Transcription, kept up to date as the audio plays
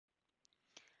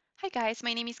Hi guys,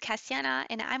 my name is Casiana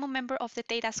and I'm a member of the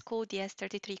Data School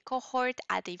DS33 cohort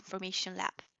at the Information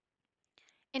Lab.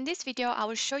 In this video, I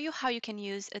will show you how you can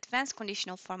use advanced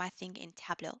conditional formatting in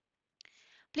Tableau.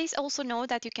 Please also know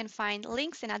that you can find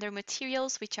links and other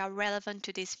materials which are relevant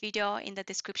to this video in the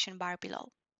description bar below.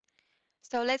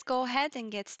 So let's go ahead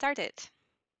and get started.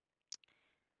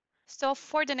 So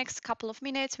for the next couple of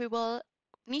minutes, we will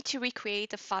need to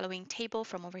recreate the following table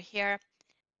from over here.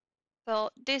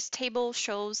 So this table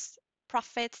shows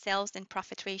profit, sales, and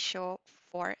profit ratio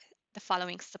for the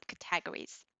following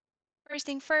subcategories. First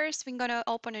thing first, we're gonna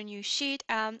open a new sheet.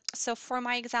 So for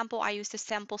my example, I use the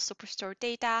sample superstore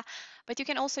data, but you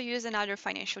can also use another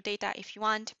financial data if you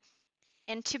want.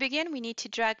 And to begin, we need to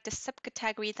drag the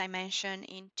subcategory dimension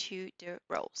into the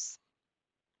rows,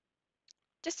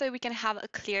 just so we can have a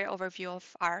clear overview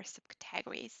of our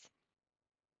subcategories.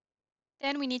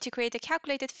 Then we need to create a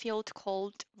calculated field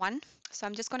called 1. So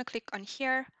I'm just going to click on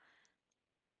here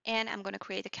and I'm going to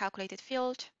create a calculated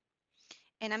field.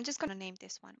 And I'm just going to name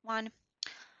this one 1.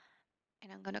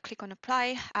 And I'm going to click on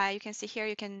apply. You can see here,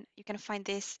 you can find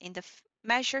this in the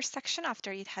measure section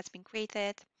after it has been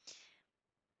created.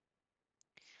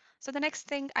 So the next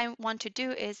thing I want to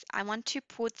do is I want to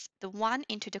put the 1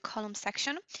 into the column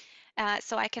section.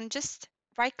 So I can just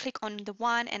right click on the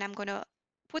 1 and I'm going to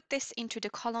put this into the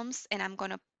columns and I'm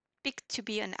going to pick to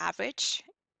be an average.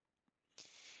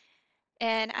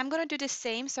 And I'm going to do the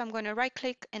same. So I'm going to right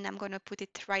click and I'm going to put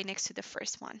it right next to the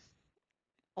first one,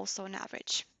 also an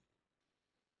average.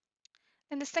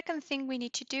 Then the second thing we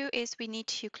need to do is we need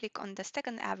to click on the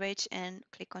second average and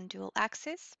click on dual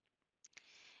axis.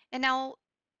 And now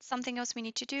something else we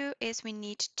need to do is we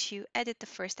need to edit the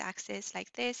first axis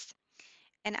like this.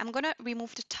 And I'm going to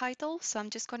remove the title. So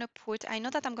I'm just going to put, I know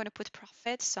that I'm going to put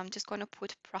profit. So I'm just going to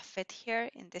put profit here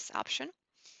in this option.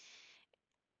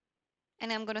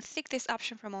 And I'm going to tick this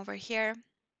option from over here.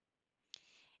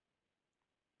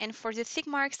 And for the tick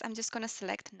marks, I'm just going to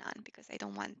select none because I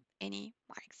don't want any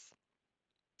marks.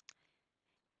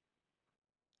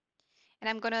 And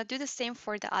I'm going to do the same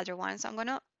for the other one. So I'm going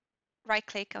to right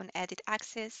click on edit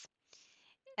axis.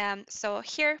 So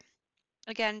here,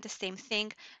 again, the same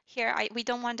thing. Here, we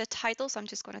don't want the title, so I'm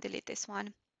just going to delete this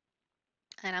one.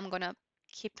 And I'm going to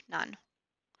keep none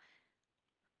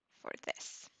for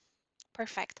this.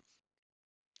 Perfect.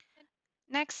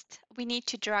 Next, we need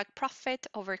to drag profit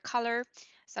over color.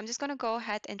 So I'm just going to go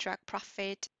ahead and drag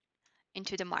profit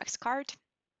into the marks card.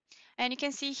 And you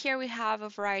can see here we have a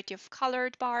variety of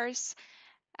colored bars.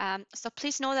 So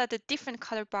please know that the different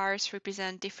color bars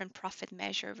represent different profit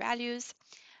measure values.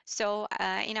 So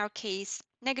in our case,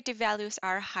 negative values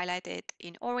are highlighted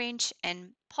in orange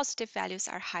and positive values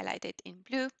are highlighted in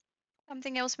blue.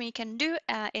 Something else we can do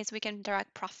is we can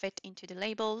drag profit into the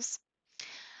labels.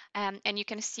 And you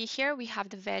can see here we have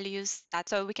the values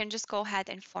so we can just go ahead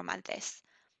and format this.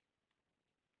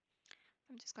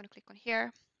 I'm just going to click on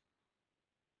here.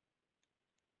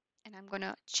 And I'm going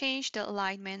to change the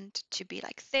alignment to be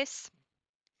like this.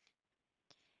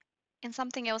 And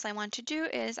something else I want to do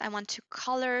is I want to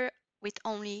color with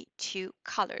only 2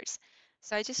 colors.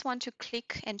 So I just want to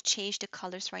click and change the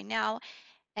colors right now.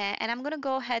 And I'm going to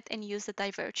go ahead and use the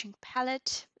diverging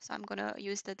palette. So I'm going to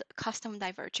use the custom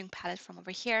diverging palette from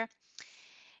over here.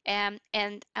 And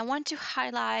I want to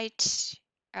highlight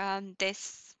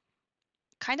this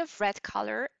kind of red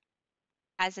color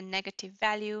as a negative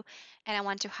value. And I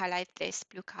want to highlight this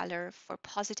blue color for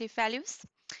positive values.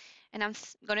 And I'm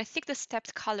going to tick the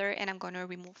stepped color and I'm going to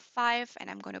remove 5 and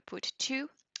I'm going to put 2.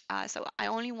 So I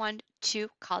only want 2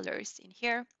 colors in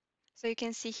here. So you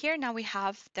can see here now we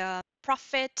have the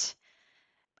profit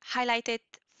highlighted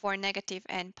for negative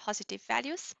and positive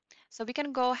values. So we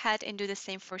can go ahead and do the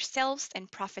same for sales and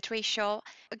profit ratio.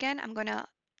 Again, I'm going to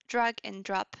drag and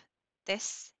drop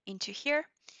this into here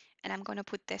and I'm going to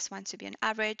put this one to be an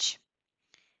average.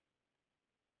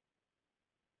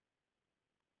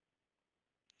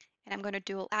 And I'm going to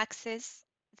dual axis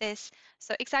this.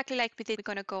 So exactly like we did, we're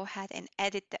going to go ahead and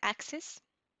edit the axis.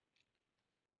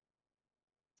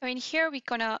 So in here, we're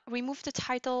going to remove the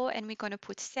title and we're going to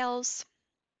put sales.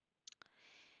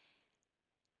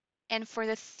 And for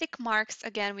the tick marks,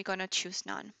 again, we're going to choose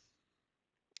none.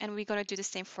 And we're going to do the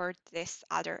same for this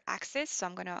other axis. So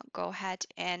I'm going to go ahead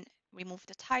and remove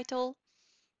the title.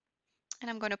 And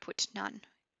I'm going to put none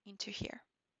into here.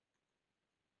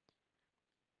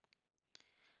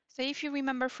 So if you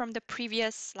remember from the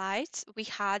previous slides, we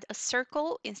had a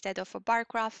circle instead of a bar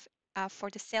graph for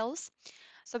the cells.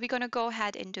 So we're going to go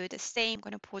ahead and do the same. I'm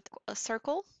going to put a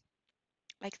circle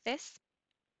like this.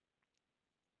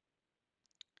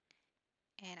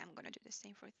 And I'm going to do the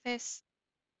same for this.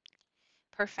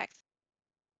 Perfect.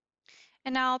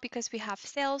 And now because we have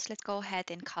cells, let's go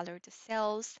ahead and color the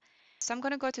cells. So I'm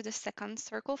going to go to the second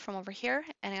circle from over here,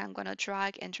 and I'm going to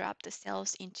drag and drop the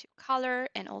cells into color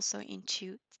and also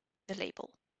into the label.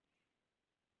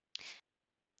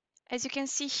 As you can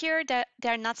see here that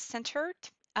they're not centered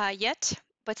yet,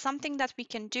 but something that we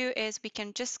can do is we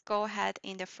can just go ahead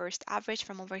in the first average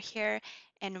from over here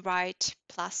and write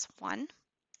 +1.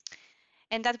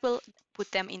 And that will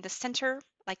put them in the center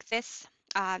like this.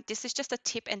 This is just a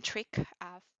tip and trick.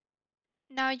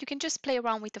 Now you can just play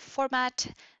around with the format.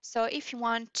 So if you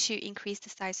want to increase the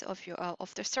size of your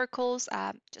of the circles,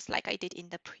 just like I did in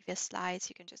the previous slides,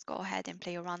 you can just go ahead and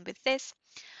play around with this.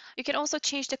 You can also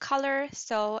change the color.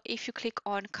 So if you click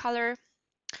on color,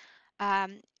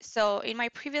 so in my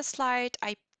previous slide,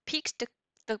 I picked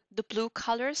the blue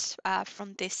colors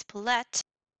from this palette.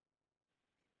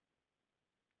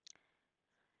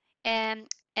 And,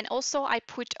 and also I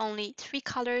put only 3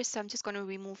 colors. So I'm just going to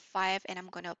remove 5 and I'm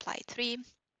going to apply 3.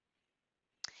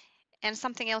 And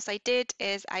something else I did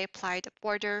is I applied a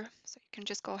border. So you can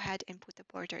just go ahead and put the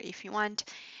border if you want.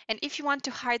 And if you want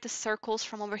to hide the circles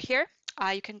from over here,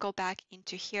 you can go back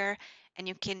into here and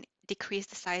you can decrease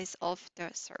the size of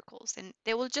the circles and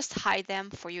they will just hide them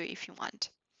for you if you want.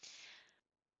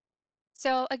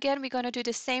 So again, we're going to do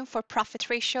the same for profit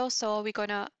ratio. So we're going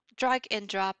to drag and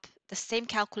drop the same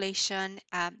calculation,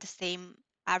 the same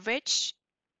average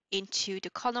into the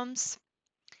columns.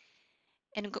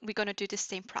 And we're going to do the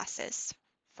same process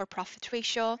for profit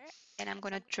ratio. And I'm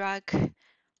going to drag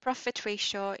profit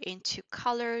ratio into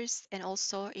colors and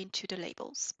also into the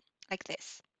labels like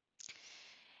this.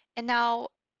 And now,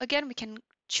 again, we can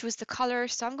choose the color.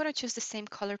 So I'm going to choose the same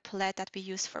color palette that we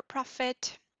use for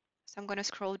profit. So I'm going to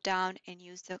scroll down and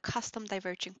use the custom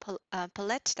diverging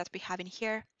palette that we have in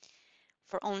here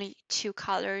for only 2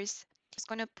 colors. Just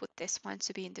going to put this one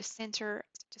to be in the center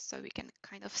just so we can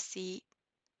kind of see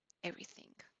everything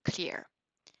clear.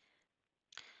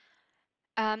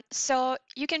 So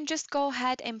you can just go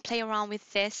ahead and play around with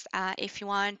this if you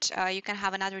want. You can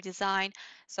have another design.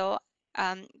 So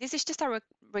this is just a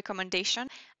recommendation.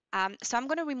 So I'm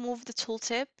going to remove the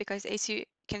tooltip because as you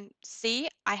can see,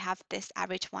 I have this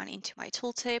average one into my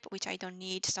tooltip, which I don't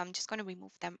need. So I'm just going to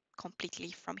remove them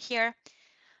completely from here,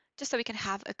 just so we can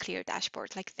have a clear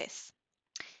dashboard like this.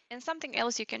 And something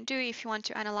else you can do if you want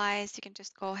to analyze, you can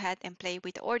just go ahead and play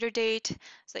with the order date.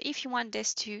 So if you want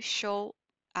this to show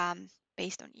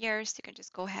based on years, you can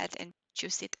just go ahead and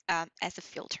choose it as a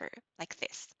filter like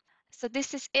this. So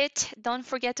this is it. Don't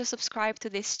forget to subscribe to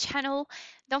this channel.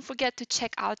 Don't forget to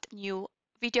check out new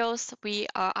videos. We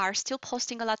are still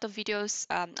posting a lot of videos,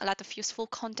 a lot of useful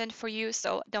content for you.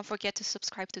 So don't forget to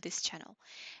subscribe to this channel.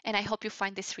 And I hope you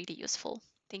find this really useful.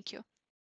 Thank you.